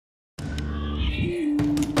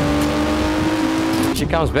she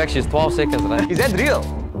comes back, she's 12 seconds, right? Is that real?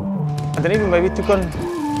 I don't even maybe took on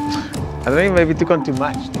too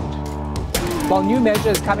much, dude. While new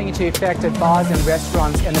measures coming into effect at bars and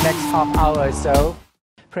restaurants in the next half hour or so,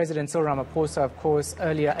 President Cyril Ramaphosa, of course,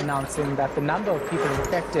 earlier announcing that the number of people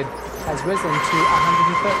infected has risen to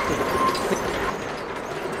 150.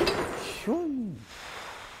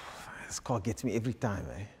 This car gets me every time,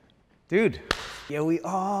 eh? Dude, here we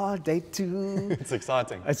are, day 2. It's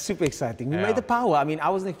exciting. It's super exciting. We made the power. I mean, I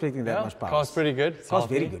wasn't expecting that much power. Car's pretty good. Car's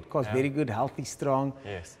very good. Car's very good, healthy, strong.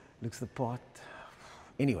 Yes. Looks the part.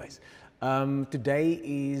 Anyways, today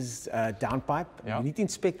is downpipe. We need to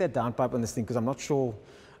inspect that downpipe on this thing because I'm not sure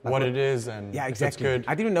what it is and yeah, exactly. if it's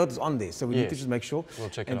good. I didn't even know it was on there, so we need to just make sure. We'll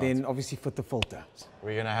check it out. And then obviously fit the filter.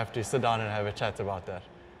 We're going to have to sit down and have a chat about that.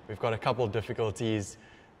 We've got a couple of difficulties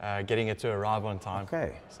getting it to arrive on time.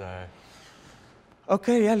 Okay. So.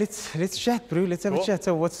 Okay, yeah, let's chat, bro. Let's have a chat.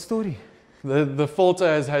 So what's the story? The filter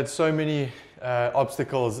has had so many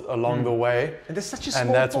obstacles along the way. And there's such a small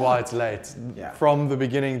And that's part. why it's late. Yeah. From the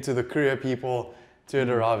beginning to the courier people to it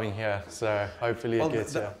arriving here. So hopefully it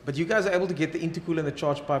gets here. But you guys are able to get the intercooler and the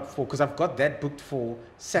charge pipe for, because I've got that booked for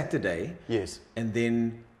Saturday. Yes. And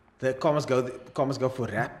then the car must go for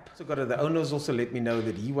wrap. So the owner's also let me know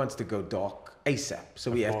that he wants to go dark ASAP.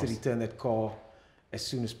 So we have to return that car as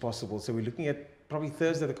soon as possible. So we're looking at probably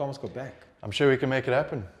Thursday the car must go back. I'm sure we can make it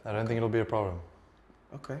happen. I don't think it'll be a problem.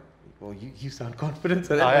 Okay. Well, you sound confident,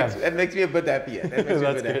 so that makes me a bit happier. That makes me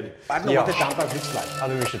a bit happy. I don't know what the downpipe looks like. I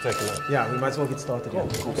think we should take a look. Yeah, we might as well get started. Yeah.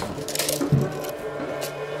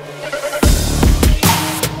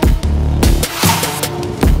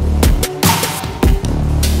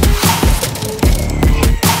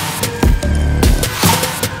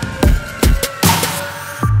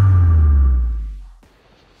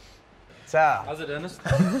 So, how's it, Ernest?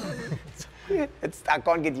 I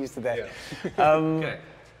can't get used to that. Yeah. Okay.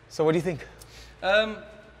 So what do you think?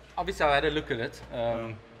 Obviously, I had a look at it.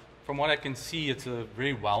 From what I can see, it's a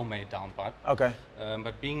very well-made downpipe. Okay.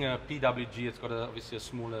 But being a PWG, it's got obviously a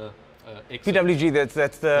smaller exit. PWG,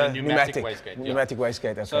 that's the pneumatic wastegate. Pneumatic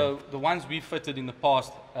wastegate. Okay. So the ones we fitted in the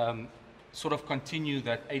past sort of continue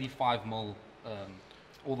that 85 mil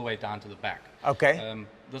all the way down to the back. Okay.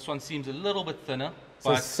 This one seems a little bit thinner. So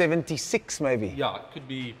but 76 maybe? Yeah, it could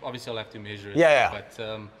be. Obviously, I'll have to measure it. Yeah. But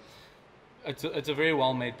it's a very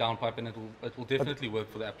well-made downpipe, and it will definitely work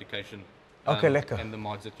for the application. Okay, lekker. And the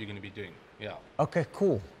mods that you're going to be doing. Yeah. Okay,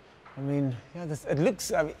 cool. I mean, yeah, it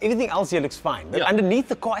looks. I mean, everything else here looks fine. But Yeah. underneath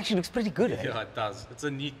the car actually looks pretty good. Eh? Yeah, it does. It's a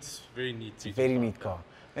neat, very neat. Very neat car.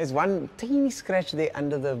 There's one teeny scratch there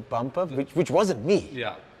under the bumper, which wasn't me.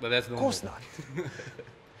 Yeah, but that's normal. Of course not.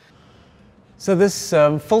 So this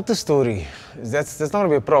filter story, that's not going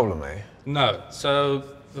to be a problem, eh? No. So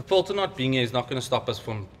the filter not being here is not going to stop us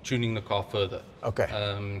from tuning the car further. Okay.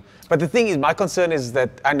 But the thing is, my concern is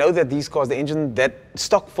that I know that these cars, the engine, that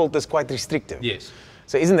stock filter is quite restrictive. Yes.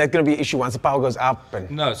 So isn't that going to be an issue once the power goes up?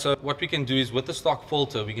 And No. So what we can do is with the stock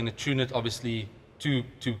filter, we're going to tune it obviously to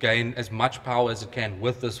gain as much power as it can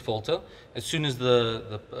with this filter. As soon as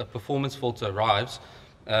the performance filter arrives,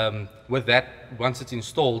 with that, once it's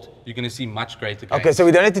installed, you're going to see much greater gains. Okay, so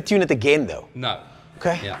we don't have to tune it again, though? No.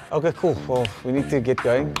 Okay. Yeah. Okay, cool. Well, we need to get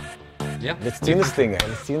going. Yeah. Let's tune this thing, eh?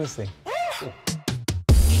 Let's tune this thing. Cool.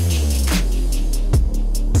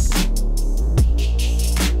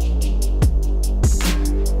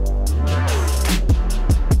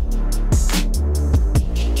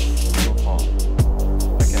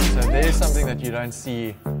 Okay, so there's something that you don't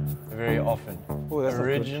see very often. Oh, that's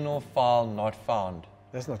Original file not found.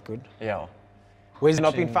 That's not good. Yeah. Where's it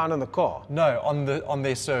not been found on the car? No, on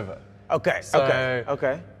their server. Okay, So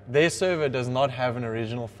okay. Their server does not have an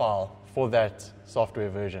original file for that software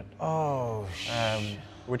version, Oh,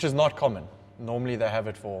 which is not common. Normally they have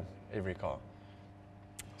it for every car.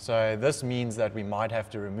 So this means that we might have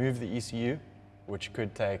to remove the ECU, which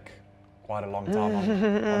could take quite a long time on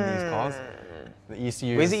these cars. The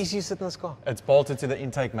ECU Where's the ECU sitting in this car? It's bolted to the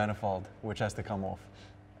intake manifold, which has to come off,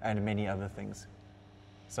 and many other things.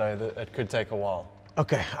 So it could take a while.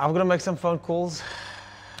 Okay, I'm going to make some phone calls.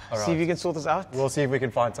 All See right. if you can sort this out. We'll see if we can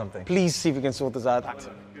find something. Please see if you can sort this out.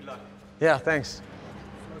 Good luck. Yeah, thanks.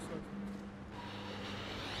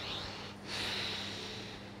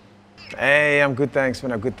 Hey, I'm good, thanks,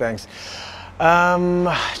 man. I'm good, thanks.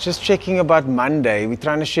 Just checking about Monday. We're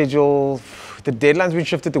trying to schedule. The deadline's been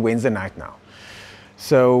shifted to Wednesday night now.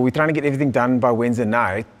 So we're trying to get everything done by Wednesday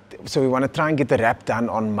night. So we want to try and get the wrap done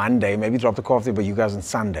on Monday. Maybe drop the car off there by you guys on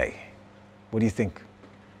Sunday. What do you think?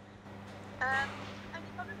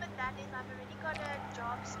 Only problem with that is I've already got a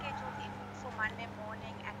job scheduled in for Monday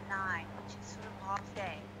morning at 9, which is sort of half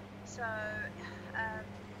day. So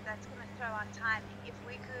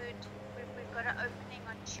we've got an opening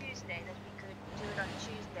on Tuesday that we could do it on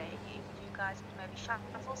Tuesday. If you guys could maybe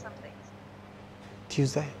shuffle some things.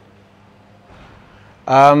 Tuesday?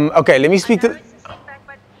 Okay, let me speak I know to... it's a setback,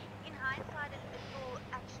 but in hindsight, it will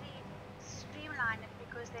actually streamline it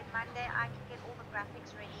because then Monday I can get all the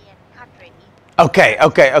graphics ready and cut ready. Okay.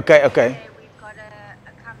 Today we've got a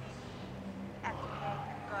coming applicate and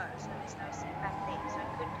go, so there's no setback there. So it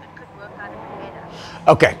could work out a bit better.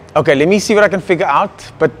 Okay, let me see what I can figure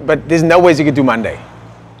out, but there's no ways you could do Monday.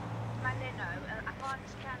 Monday, no. I can't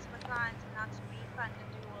cancel the clients and not refund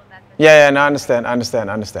and do all of that. But Yeah, no, I understand. see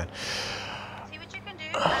what you can do,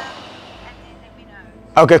 and then let me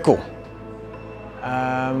know. Okay, cool.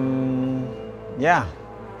 Yeah.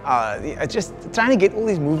 I just trying to get all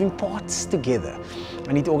these moving parts together.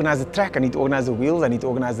 I need to organize the track, I need to organize the wheels, I need to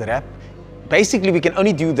organize the wrap. Basically, we can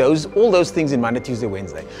only do all those things in Monday, Tuesday,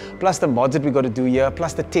 Wednesday. Plus the mods that we got to do here,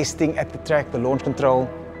 plus the testing at the track, the launch control.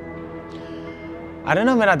 I don't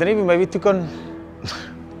know, man. I don't even maybe took on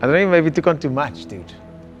too much, dude.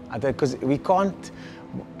 Because we can't.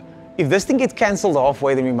 If this thing gets cancelled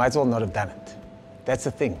halfway, then we might as well not have done it. That's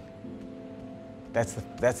the thing. That's the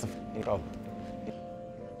problem.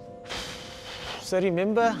 So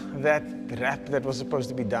remember that wrap that was supposed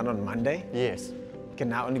to be done on Monday? Yes. Can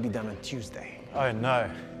now only be done on Tuesday. Oh no.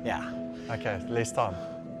 Yeah. Okay, less time.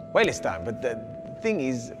 Way less time, but the thing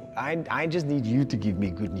is, I just need you to give me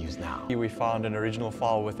good news now. We found an original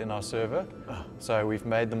file within our server, so we've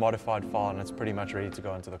made the modified file and it's pretty much ready to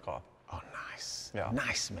go into the car. Oh, nice. Yeah.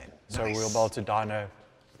 Nice, man. So Nice. we'll be able to dyno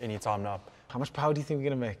anytime now. How much power do you think we're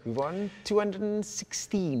gonna make? We won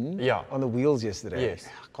 216 Yeah. on the wheels yesterday. Yes. I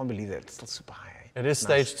can't believe that. It's still super high. It is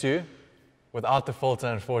stage 2, without the filter,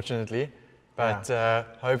 unfortunately. But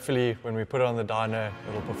hopefully, when we put it on the dyno,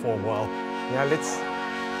 it'll perform well. Yeah, let's.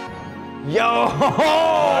 Yo!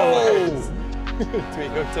 We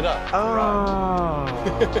hooked it up. Oh.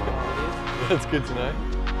 That's good to know.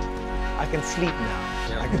 I can sleep now.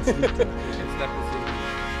 Yeah. I can sleep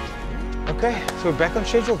now. Okay, so we're back on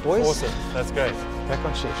schedule, boys. Awesome. That's great. Back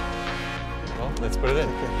on schedule. Well, let's put it in.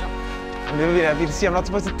 I'm never been happy to see I'm not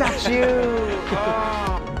supposed to touch you.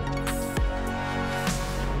 Oh.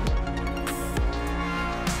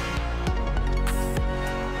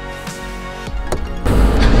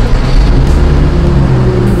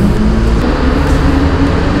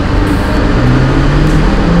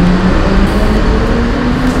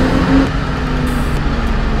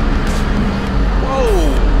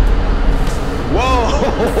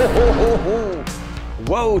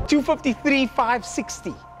 Whoa, 253,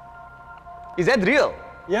 560. Is that real?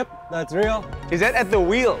 Yep, that's real. Is that at the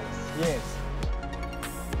wheels? Yes.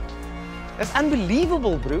 That's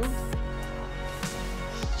unbelievable, bro.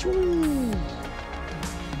 Choo.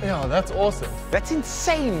 Yeah, that's awesome. That's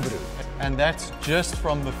insane, bro. And that's just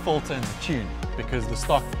from the filter and the tune, because the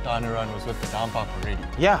stock dyno run was with the downpipe already.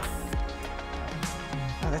 Yeah.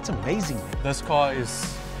 Oh, that's amazing, man. This car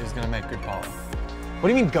is going to make good power. What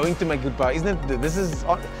do you mean going to make good power? Isn't it, this is,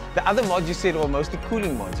 the other mods you said were mostly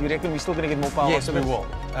cooling mods. You reckon we're still going to get more power? Yes, we will.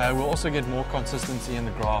 We'll also get more consistency in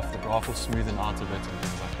the graph. The graph will smoothen out a bit and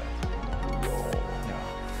things like that.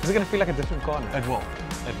 Yeah. Is it going to feel like a different car now? It will.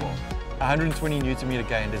 It will. 120 Newton meter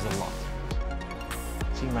gain is a lot.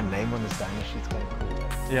 Seeing my name on this dyno sheet's kind of cool.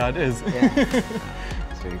 Right? Yeah, it is. Yeah.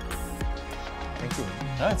 It's very cool. Thank you,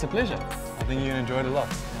 man. No, it's a pleasure. I think you're going to enjoy it a lot.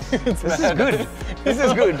 This is good. This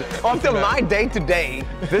is good. After my day today,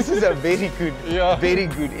 this is a very good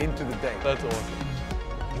end to the day. That's awesome.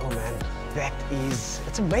 Yo, man,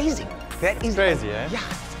 it's amazing. That is Crazy, eh? Yeah.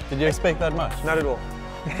 Did you expect that much? Not at all.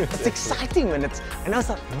 It's exciting, man. I know it's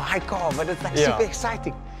not my car, but it's like super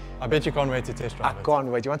exciting. I bet you can't wait to test drive I it. can't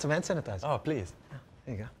wait. You want some hand sanitizer? Oh, please.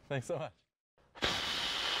 There you go. Thanks so much.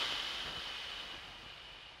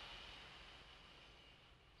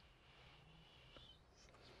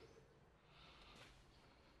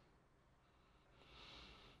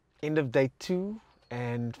 End of day 2,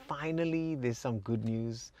 and finally there's some good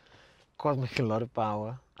news. Car's making a lot of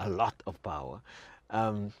power. All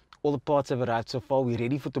the parts have arrived so far. We're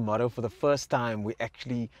ready for tomorrow. For the first time, we're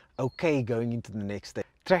actually okay going into the next day.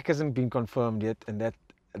 Track hasn't been confirmed yet, and that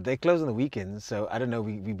they close on the weekends, so I don't know.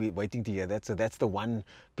 We'll be waiting to hear that. So that's the one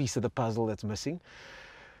piece of the puzzle that's missing.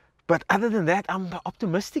 But other than that, I'm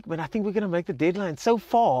optimistic, man. I think we're going to make the deadline. So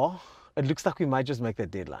far, it looks like we might just make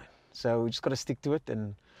that deadline. So we just got to stick to it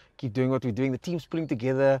and keep doing what we're doing. The team's pulling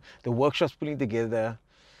together, the workshop's pulling together.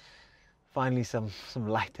 Finally, some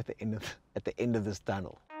light at the end of this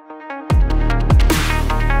tunnel.